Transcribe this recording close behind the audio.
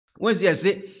once you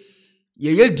say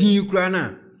ye din you kra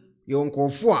na ye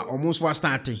onkofo a almost was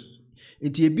starting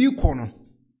nti ebi kono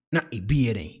na ebi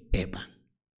eren eba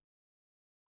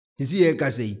nti ye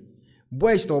ka say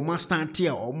boys to master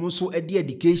tier almost so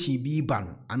education bi ba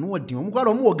no ano odin omo kra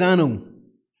do mo Ghana mu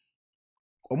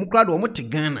omo kra do omo te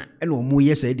Ghana e na omo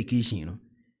yes education no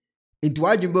nti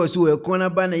wadwembe so we kona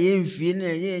ba na ye mfie na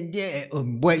ye de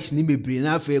boys ni mebre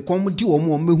na afa kom di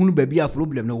omo mehunu ba bia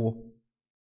problem no wo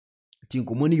nti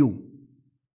nkomo ni yo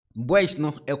boys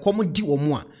no kom di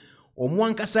omo a omo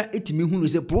ankasa etimi hunu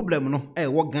se problem no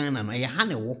wo Ghana no ye ha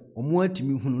ne wo omo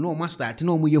atimi hunu no omo start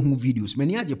na omo ye hu videos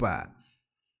mani age pa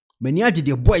mani age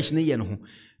de boys ne ye no ho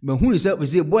ma hunu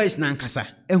se boys na ankasa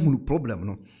ehunu problem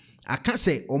no aka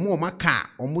se omo maka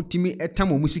omo timi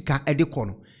etam omo sika ede kɔ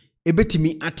no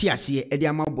ebetimi ate ase ede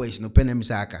ama boys no penem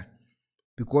saka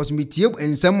because me tie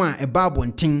ensem a eba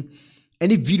bonten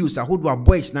any videos ahodo a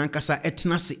boys na ankasa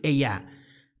etena se eya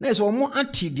na so omo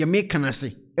ate de me kana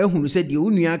se ehunu se de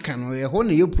onua aka no ye ho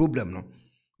na ye problem no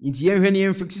nti ye hwe ne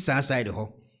ye fix sa side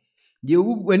ho de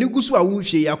wani gusu a wo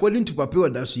hwe according to papa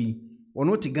oda so yi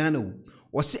ono te Ghana wo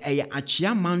wo se eya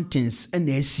Atwea mountains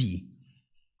na asi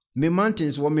me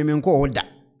mountains wo me nko oda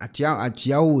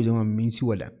Atwea wo ze me nsi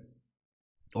woda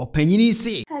opanyini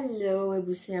se hello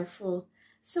ebusiafo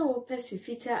so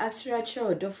pesifita asracha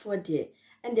odofo de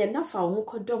and then na fa ho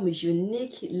kodom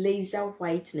unique laser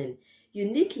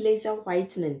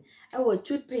whitening our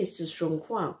toothpaste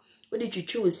stronko a odi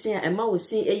twitwi wo se a ema wo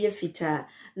se eye fita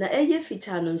na eye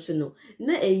fita no nso no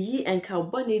na eyi enka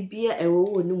bone bia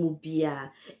ewo no mu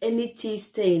bia any tea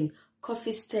stain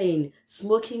coffee stain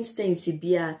smoking stain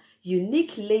bia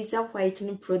unique laser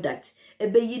whitening product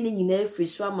ebe yi ni nyina free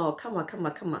so ama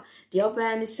kama de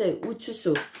obaya ni se utu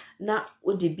so na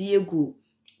odi bi egu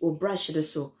o brush de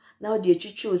so na odi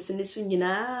etwitwi o se ni so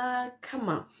nyina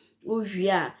kama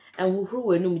ohwia enhuhuru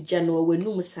wenum gya no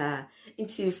wenum saa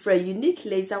into for unique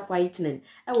laser whitening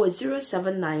I was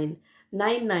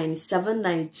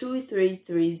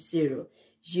 07999792330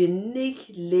 unique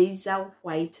laser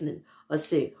whitening or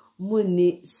say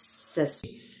muni ses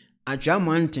Atwea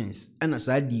mountains ana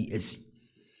sadi asi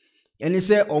ene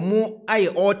se omo aye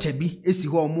altar bi esi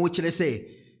ho omo kire se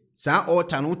sa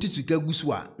altar no tisuka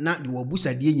gusu a na de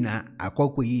wobusade nyina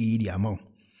akokọ yi di ama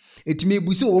etimi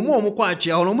busi omo kwa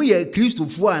Atwea ho omo ye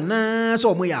kristofo a na se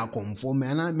omo ya akomfo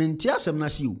me na menti asem na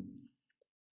si o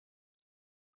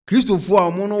kristofo a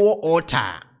omo no wo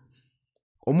altar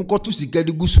omo kotu sika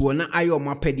de gusu na aye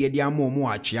omo apede de ama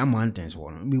omo Atwea mountains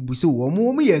ho no me busi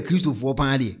omo ye kristofo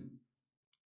pa de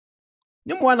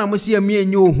Nyemo na mosi ami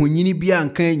enye ohonyini bia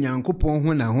nkan Nyankopon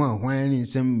ho na ho ahwan ne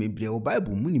nsem mebre o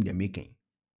Bible mu nim de meken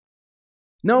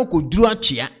na okoduru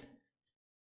Atwea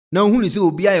na ohunu se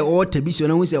obi aye o tabisi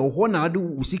na hu se ho na ade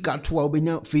usika to a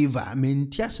obenya favor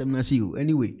menti asem na se o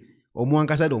anyway omo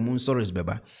ankasa de omo stories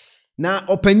beba na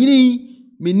opanyini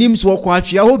menim so okwa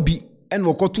Atwea ho bi ene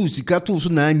okoto usika to so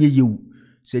na anye yewu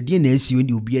se die na asi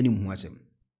oni obi anim ho asem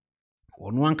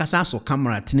ono ankasa so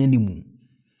camera tenanimu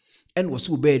en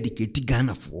wosu be educate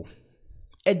Ghana fo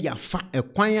e dia fa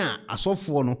ekwan a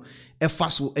asofo no e fa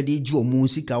so e de gi omo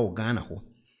sika wo Ghana ho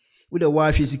wo de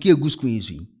wa hwe sika egu screen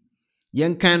so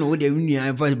yen kan no wo de nua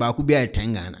advice ba ku bia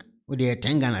 10 Ghana wo de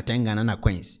 10 Ghana na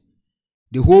coins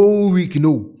the whole week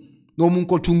no mun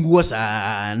ko tungu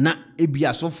sa na e bia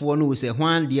asofo no se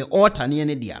hwan de altar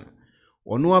ne dia no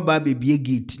ono aba bebie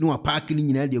gate no park ni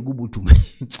nyina de gubutum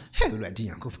he radi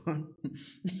Yankopon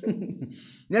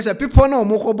nesa people no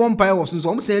mo ko bompa wo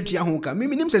so mo se Atwea ho ka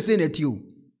minim se na ti o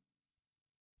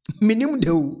minim de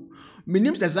o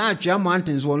minim se za Atwea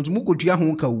mountains wo no mo ko tua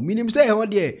ho ka o minim se he ho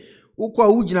de wo kwa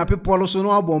wo gina people so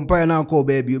no bompa na ko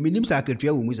ba bi o minim se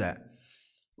akatua wo mu sa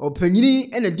opanyini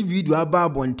ena di video aba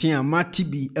bonten a mati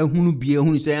bi ehunu bi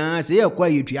ehunu se ye kwa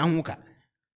ye tua ho ka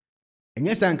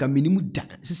enye sanka minimu da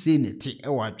sese ne te e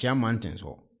wa Atwea mountains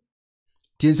ho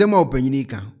tinsema opanyini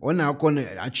ka ona akọ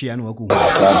Atwea no wako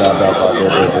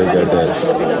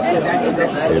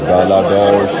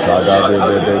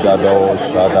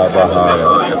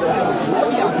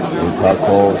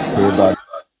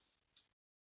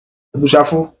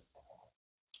Bushafo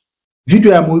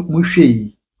video ya mu hwe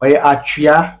yi oye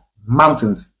Atwea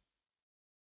mountains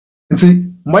nti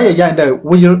moye ya nda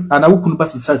wo ana wukunu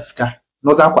basisa sika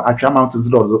no da kwa Atwea mountains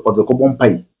do ozo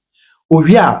bompai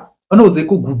owi a ona ozo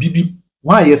ko gu bibi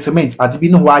wa ye cement adibi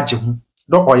no wa age ho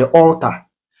do oye altar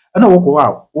ana wo ko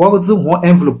ha wo zi ho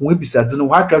envelope wo bisa zi no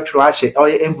wa twatwro a hye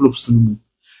oye envelopes no mu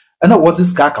ana wo zi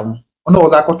ska ka ho ona wo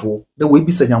za koto da we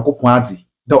bisa Nyankopon adi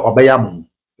da obeya mo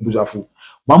Bushafo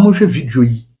mamu hwe video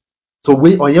yi so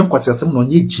we oye nkwasesem no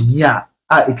nye jimi a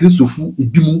ekristofu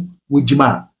ebimu wo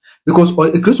jima because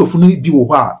ekristofu no bi wo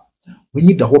ho a we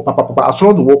need the whole papa as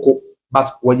the work,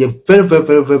 but when you're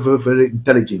very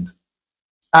intelligent.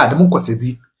 The monk said,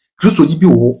 Christo you be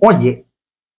on ye.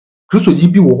 Christo you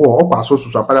be or pass also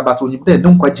so but when you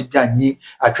don't quite GP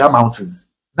atwea mountains.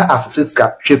 Now as says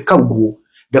she's go.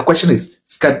 The question is,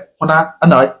 can honor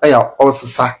and I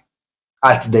also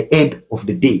at the end of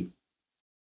the day.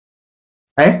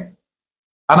 And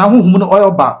I won't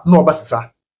oil back no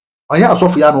bassa. I have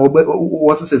Sophia no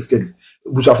was a skin,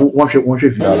 which I want you.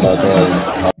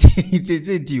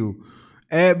 It's you.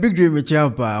 Big dream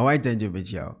pa white and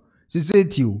Jovichao. She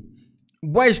said to you,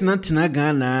 boys not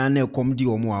Nagana ne comedy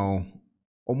or more.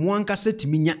 One cassette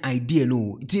minya idea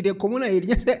no. It's the common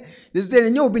idea. There's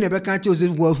then no been a back at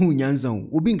Joseph who yanzon,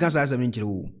 who been cast as a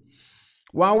mental.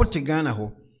 Wow, what a Ghana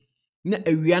ho. Na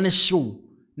a Rihanna show,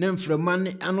 name for a man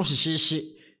and no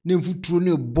she, name for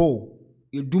true bow.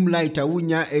 You doom lighter,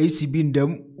 wunya AC bin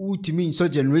them, who to mean so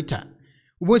generator.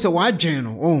 Was a wide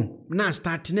journal, oh, now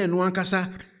starting and one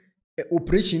cassa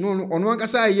operation on one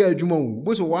cassa a year, Jumo,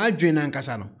 was a wide drain and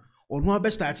cassano. On one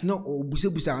best start no or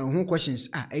busa on home questions.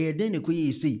 I then a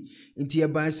quay see, into your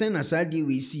by send aside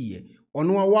we see.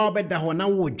 On one wall bed that one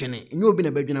hour journey, and you'll be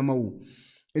a bedroom mo.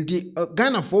 Inti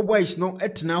Ghana 4 boys no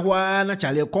etna hwa na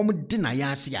chale kom di na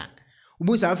yase a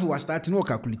ubusa afi wa start no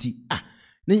calculate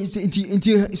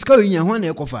inti score nya hwa na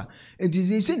ekofa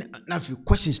inti sin na fi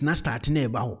questions na start na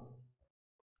eba ho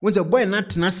won say boy na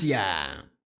tena se a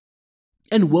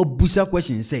and we busa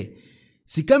questions say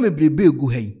sika mebrebe egu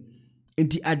hai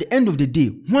inti at the end of the day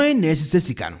why na ese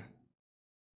sika no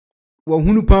wo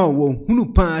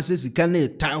hunu pa se sika na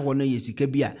ta ho na ye sika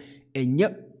bia enye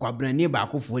kwabrane ba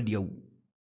akofo de awu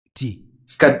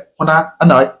Scan honor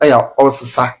and I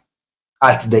also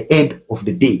at the end of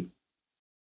the day.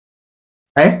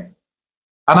 And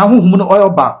I won't oil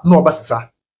back no bassa.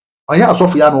 I have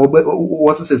Sophia no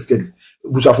was a skin,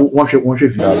 which I want you.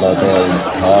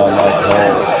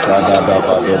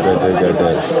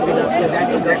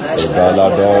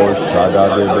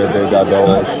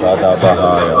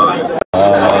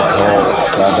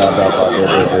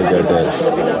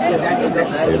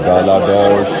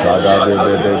 Balado shada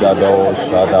de gado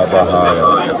shada bahaya.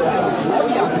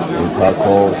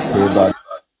 Upako seba.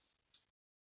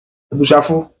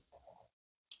 Bushafo.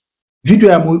 Video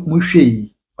ya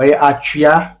mushei oye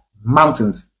atwea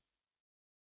mountains.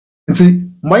 Nti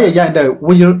moye ya nda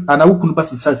wojir ana wukunu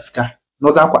basa sika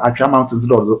no da kwa atwea mountains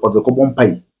do the kobon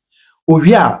pai.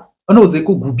 Owi a ona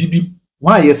ozeko gu bibi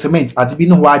wa ye cement adibi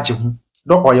no wa agye ho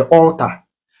do oye altar.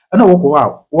 Ana woko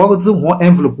wa wozi ho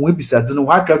envelope we bisa dinu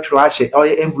wa twatwero ahye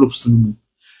oye envelopes nu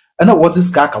ana wozi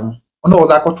ska aka ho ona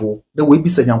wozi akoto de we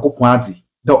bisa nyankopon adi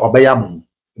de obaya mo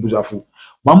bujafu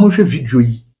mamu hwe video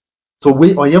yi so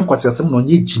we oye nkwasesem no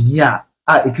nye jimi a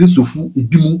ekristofu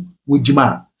ebimu we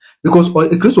jima because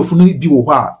ekristofu no bi wo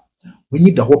ho a we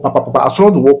need the whole papa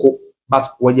asoro the woko but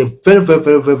we are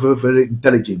very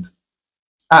intelligent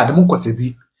the monko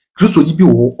sedi kristo ni bi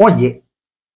wo oye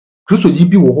Christo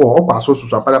jibi wo ho okwa so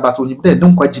so apara but onyi dey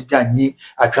don kwa jibi anyi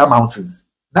atwea mountains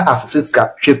na asese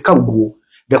ska hweska go.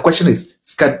 The question is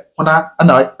can honor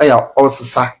and I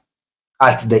also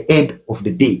at the end of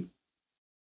the day.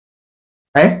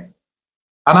 And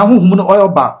I won't oil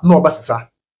back no bassa.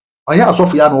 I have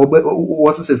Sophia no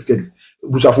was a skin,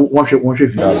 which I want you.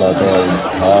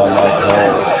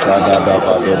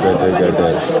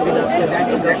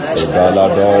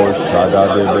 Balado shada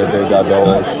de gado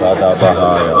shada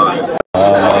bahaya.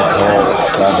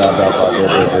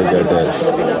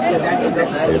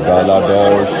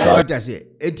 Balado shada say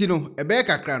etino ebe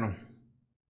kakra no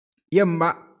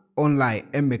yemma online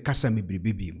emme kasa me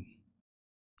bribebiem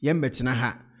yemma tena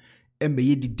ha emme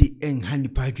yedidi enha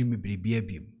nipa adweme bribia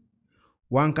biem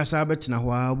wan kasa betena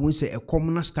ho a won se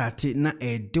ekom na start na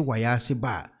ede waya ase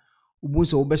ba ubun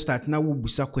se obe start na wo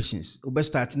busa questions obe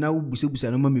start na wo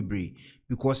busa no mamebre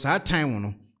because that time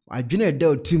no adwene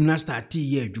ede team na start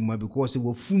ye adwuma because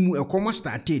wo fumu ekom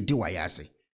start ede waya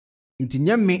ase inti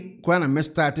nyame kwa na me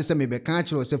start se me be kan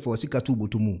kire se for sika to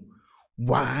botomu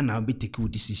wa na be take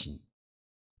decision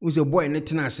uze boy ne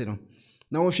tena ase no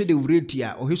na wo hwe de wreti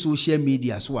a o social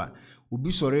media so a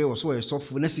obi sore o so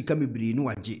esofo na sika mebre ni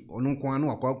waje ono nko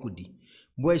anu akwa akodi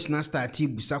boys na start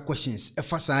busa questions e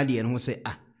fa saade no se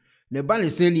ne ba ne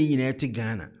se ni nyina ete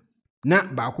Ghana na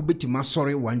ba ko betima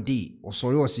sore one day o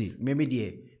sore o se meme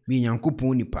de mi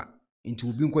nyankopon nipa nti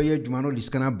obi nko ye adwuma no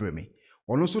diska na breme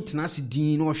ono so tena ase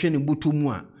din na o hwe ne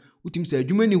botomu a utim se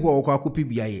adwuma ni ho akwa akopi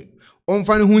biaye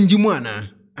onfa ne hunjimu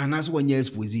ana so wanya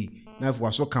expose na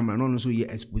for so camera no so ye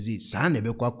expose sa na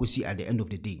be kwa kosi at the end of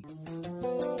the day.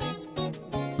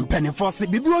 Mpenifo se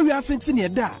bibi o wiase nti ne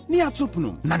da ne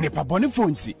atopnum na ne pabone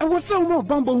fonti e wo se wo ma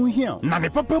bambo ho hia na ne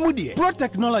papa mu de Pro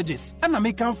Technologies ana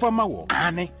me kan fama wo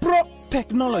ane Pro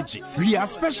Technologies. We are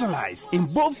specialized in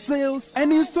both sales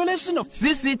and installation of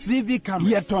CCTV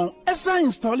cameras. Yeton, esa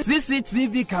install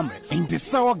CCTV cameras in the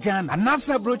Sour Ghana and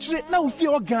NASA brochure now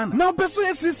fear Ghana. Now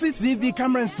pursue CCTV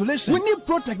camera installation. We need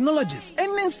Pro Technologies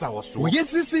and then Sour. We have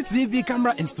CCTV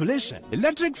camera installation,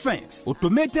 electric fence,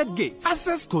 automated gate,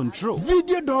 access control,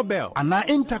 video doorbell, and our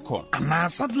intercom, and our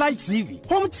satellite TV,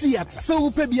 home theater, so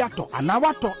we pay biato, and our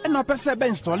water, and our person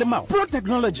install them out. Pro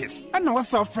Technologies and our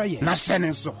software. Na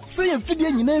shenenso. Say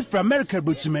Fidya nyina from America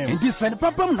Bruchman. And this and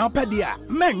Papa now pedia.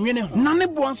 Man, you know, none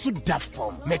of one so daft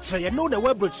form. Make sure you know the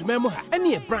web Bruchman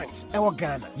any a branch, our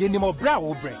Ghana. You need more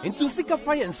brow brain. Into Sika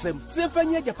Fire and Sem,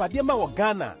 Symphony Padema or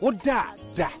Ghana, or da.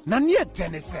 Nanya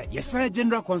Tennessee, yes,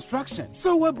 general construction.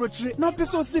 So we brochure no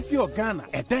peso si fi Ghana.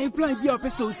 E dan plan bi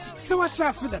opeso si. So I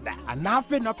shall see that. And now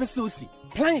fe no peso si.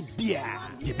 Plan beer.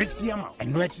 Ye besi ama.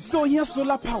 And no so here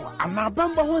solar power. And now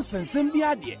bamba one sensem bi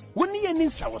ade. Woni ye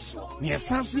ninsa woso. Near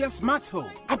Sansia smart home.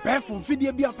 A pair from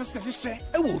video bi opesta share.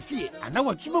 E wo fie. And now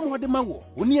what you mo de ma wo.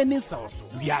 Woni ye ninsa woso.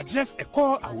 We are just a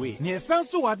call away. Near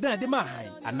Sanso wa dan de ma high.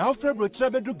 And now fe brochure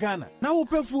bedru Ghana. Now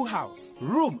open full house,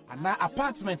 room, and now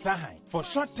apartments are high. For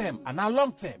short term and now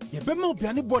long term, ye be mo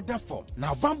biani border form.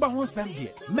 Now bamba hon sem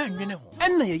die, man wene ho.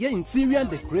 And na ye interior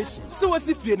decoration. So as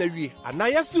if ye na wie, and na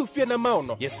ye si fie na ma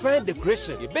no. Ye sign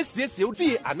decoration, ye be sie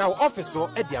fie and now office or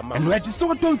e dia ma. And we just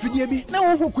so tom fidie bi, na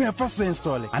wo ho kwan fa so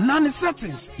install. And now the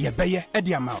settings, ye be ye e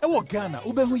dia ma. E wo Ghana,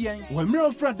 wo be hu yen. Wo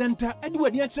mre fra denta, e di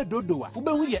wani ache dodoa. Wo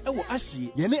be hu ye e wo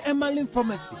ahyi, ye ne Emalin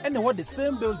Pharmacy. And what the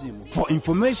same building. For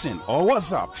information or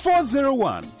WhatsApp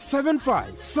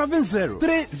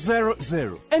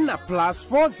 401-7570-300 and a plus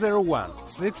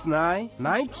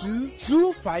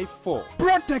 401-6992-254.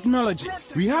 Pro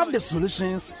Technologies. We have the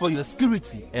solutions for your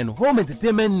security and home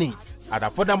entertainment needs at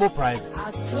affordable prices.